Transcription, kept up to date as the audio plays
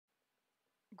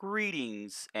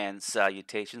Greetings and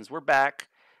salutations. We're back,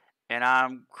 and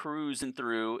I'm cruising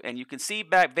through, and you can see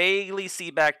back, vaguely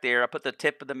see back there. I put the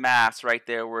tip of the mast right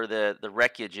there where the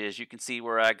wreckage is. You can see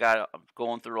where I got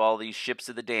going through all these ships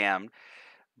of the damned.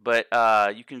 But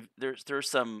you can there's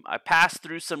some. I passed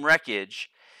through some wreckage,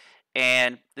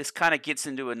 and this kind of gets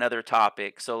into another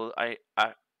topic. So I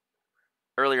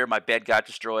earlier my bed got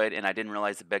destroyed, and I didn't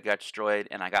realize the bed got destroyed,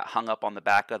 and I got hung up on the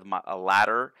back of a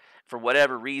ladder for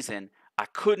whatever reason. I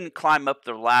couldn't climb up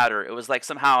the ladder. It was like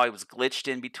somehow I was glitched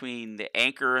in between the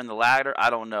anchor and the ladder.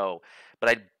 I don't know, but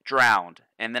I drowned,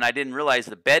 and then I didn't realize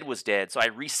the bed was dead, so I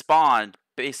respawned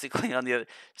basically on the other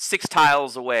 6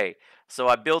 tiles away. So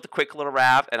I built a quick little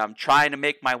raft, and I'm trying to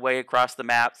make my way across the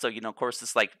map. So of course,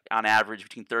 it's like on average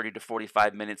between 30 to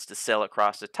 45 minutes to sail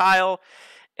across a tile,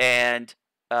 and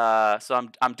so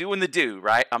I'm doing the do,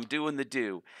 right? I'm doing the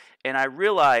do, and I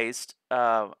realized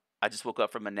I just woke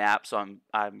up from a nap, so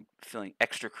I'm feeling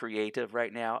extra creative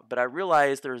right now. But I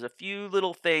realized there's a few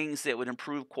little things that would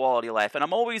improve quality of life, and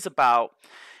I'm always about.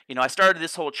 I started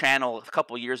this whole channel a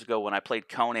couple of years ago when I played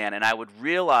Conan, and I would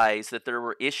realize that there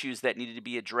were issues that needed to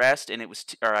be addressed, and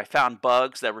or I found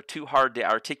bugs that were too hard to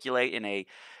articulate in a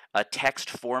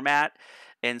text format.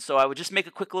 And so I would just make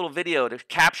a quick little video to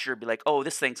capture, be like, oh,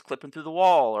 this thing's clipping through the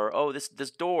wall, or oh, this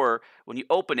door, when you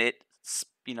open it,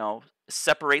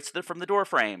 separates from the door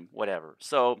frame, whatever.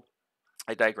 So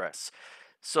I digress.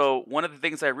 So one of the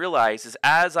things I realized is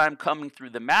as I'm coming through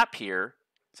the map here,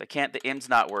 so the M's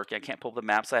not working. I can't pull the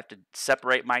map, so I have to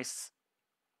separate I've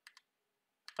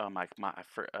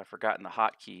forgotten the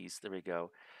hotkeys. There we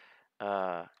go.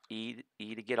 E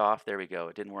to get off. There we go.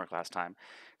 It didn't work last time.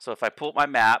 So if I pull up my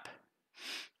map,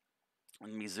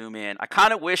 let me zoom in. I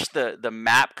kind of wish the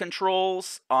map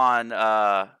controls on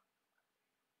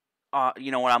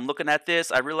when I'm looking at this,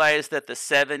 I realize that the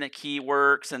 7 key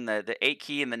works and the 8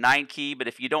 key and the 9 key, but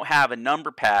if you don't have a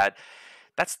number pad,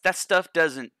 that stuff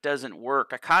doesn't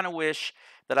work. I kind of wish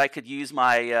that I could use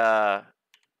my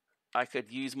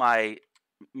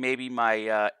maybe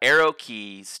my arrow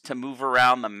keys to move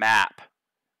around the map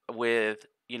with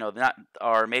not,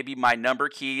 or maybe my number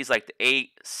keys like the 8,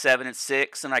 7, and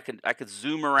 6, and I could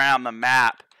zoom around the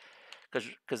map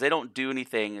because they don't do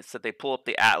anything. It's that they pull up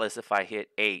the atlas if I hit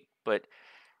 8, but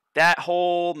that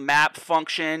whole map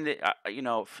function,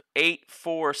 8,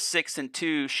 4, 6, and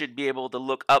 2 should be able to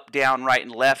look up, down, right,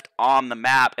 and left on the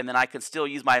map, and then I can still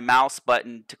use my mouse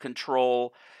button to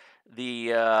control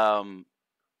the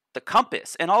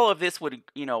compass. And all of this would,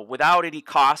 without any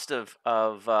cost of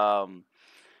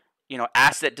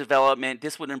asset development,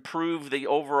 this would improve the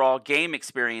overall game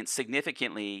experience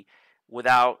significantly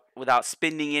without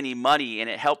spending any money, and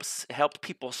it helps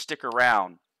people stick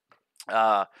around.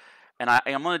 And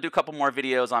I'm going to do a couple more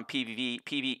videos on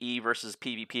PvE versus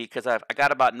PvP because I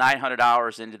got about 900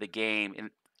 hours into the game.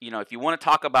 And, if you want to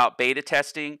talk about beta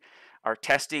testing or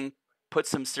testing, put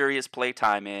some serious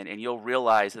playtime in, and you'll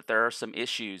realize that there are some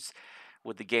issues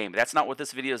with the game. But that's not what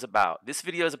this video is about. This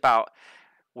video is about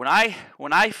when I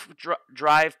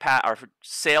drive past or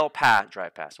sail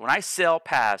past. When I sail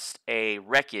past a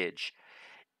wreckage,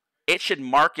 it should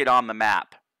mark it on the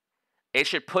map. It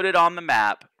should put it on the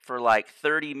map for like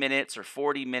 30 minutes or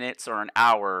 40 minutes or an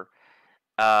hour,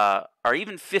 or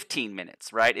even 15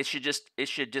 minutes, right? It should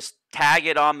just tag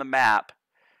it on the map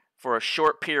for a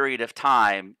short period of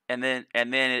time, and then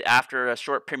after a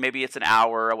short period, maybe it's an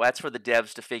hour. Well, that's for the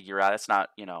devs to figure out. That's not,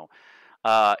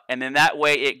 and then that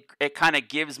way it kind of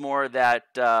gives more of that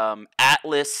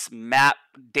Atlas map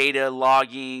data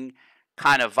logging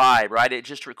kind of vibe, right? It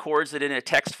just records it in a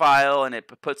text file, and it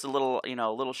puts a little, they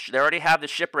already have the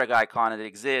shipwreck icon that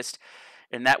exists,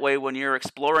 and that way when you're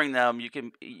exploring them,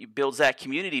 it builds that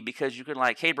community because you can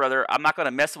like, hey brother, I'm not going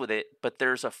to mess with it, but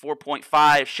there's a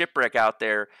 4.5 shipwreck out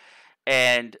there,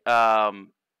 and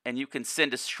you can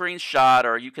send a screenshot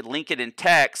or you could link it in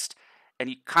text,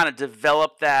 and you kind of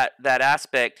develop that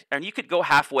aspect, and you could go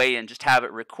halfway and just have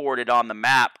it recorded on the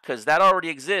map because that already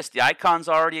exists. The icons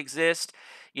already exist.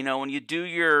 When you do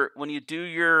your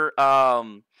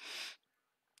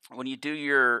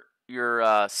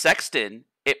sextant,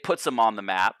 it puts them on the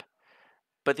map.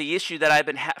 But the issue that I've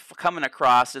been coming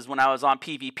across is when I was on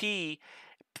PvP,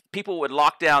 people would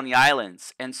lock down the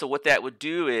islands, and so what that would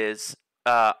do is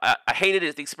I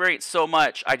hated the experience so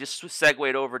much. I just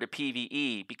segued over to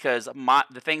PvE because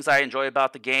the things I enjoy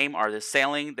about the game are the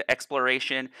sailing, the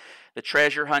exploration, the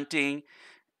treasure hunting,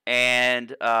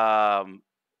 and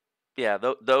yeah,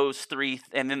 those three,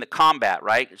 and then the combat,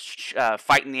 right?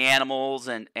 Fighting the animals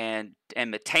and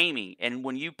the taming. And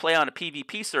when you play on a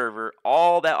PvP server,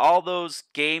 all those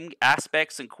game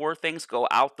aspects and core things go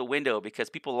out the window because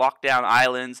people lock down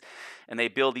islands and they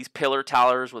build these pillar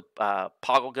towers with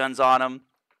poggle guns on them.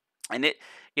 And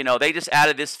they just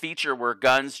added this feature where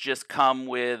guns just come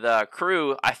with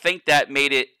crew. I think that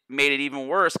made it even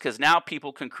worse because now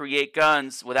people can create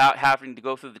guns without having to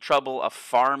go through the trouble of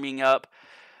farming up,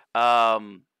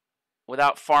 um,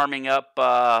 without farming up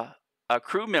a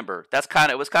crew member.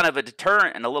 It was kind of a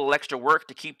deterrent and a little extra work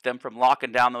to keep them from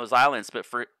locking down those islands. But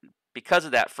because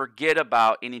of that, forget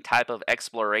about any type of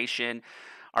exploration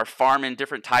or farming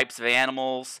different types of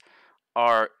animals,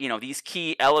 are these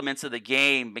key elements of the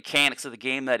game, mechanics of the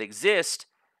game that exist.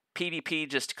 PvP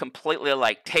just completely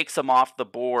like takes them off the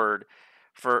board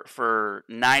for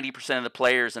 90% of the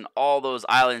players, and all those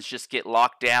islands just get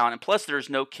locked down. And plus, there's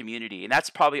no community, and that's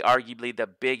probably arguably the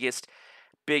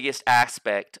biggest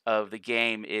aspect of the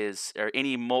game is, or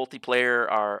any multiplayer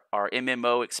or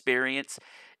MMO experience,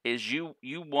 is you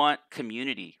want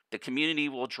community. The community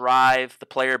will drive the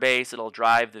player base, it'll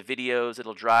drive the videos,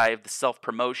 it'll drive the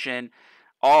self-promotion,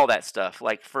 all that stuff.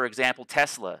 Like, for example,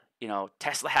 Tesla.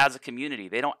 Tesla has a community.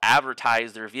 They don't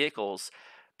advertise their vehicles,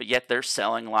 but yet they're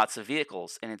selling lots of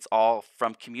vehicles, and it's all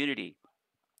from community.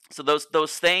 So those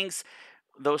things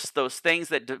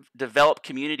that develop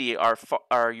community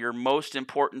are your most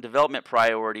important development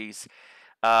priorities,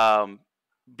 um,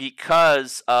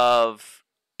 because of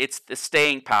it's the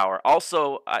staying power.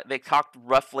 Also, they talked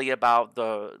roughly about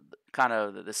the kind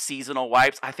of the seasonal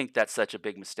wipes. I think that's such a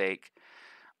big mistake.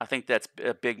 I think that's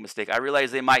a big mistake. I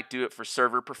realize they might do it for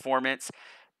server performance,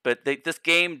 but this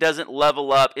game doesn't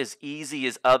level up as easy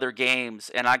as other games.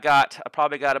 And I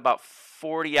probably got about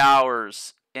 40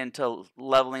 hours into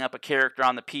leveling up a character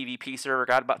on the PvP server.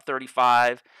 Got about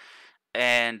 35,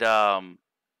 and I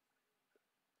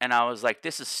was like,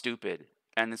 this is stupid.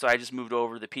 And so I just moved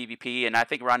over to the PvP, and I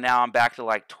think right now I'm back to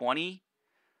like 20,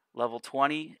 level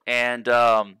 20, and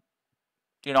I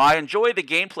enjoy the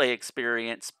gameplay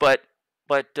experience, but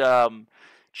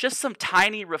just some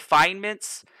tiny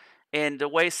refinements in the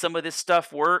way some of this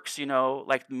stuff works.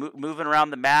 Like moving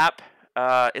around the map.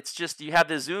 It's just you have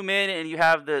the zoom in and you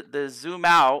have the zoom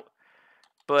out,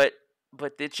 but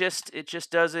it just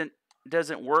doesn't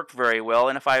work very well.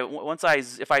 And if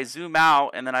I zoom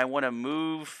out and then I want to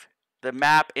move the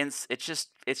map, it's just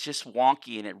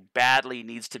wonky, and it badly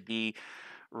needs to be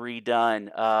redone.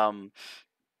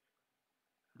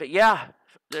 But yeah,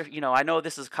 I know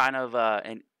this is kind of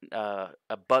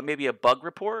maybe a bug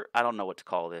report. I don't know what to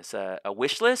call this, a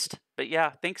wish list. But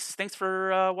yeah, thanks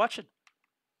for watching.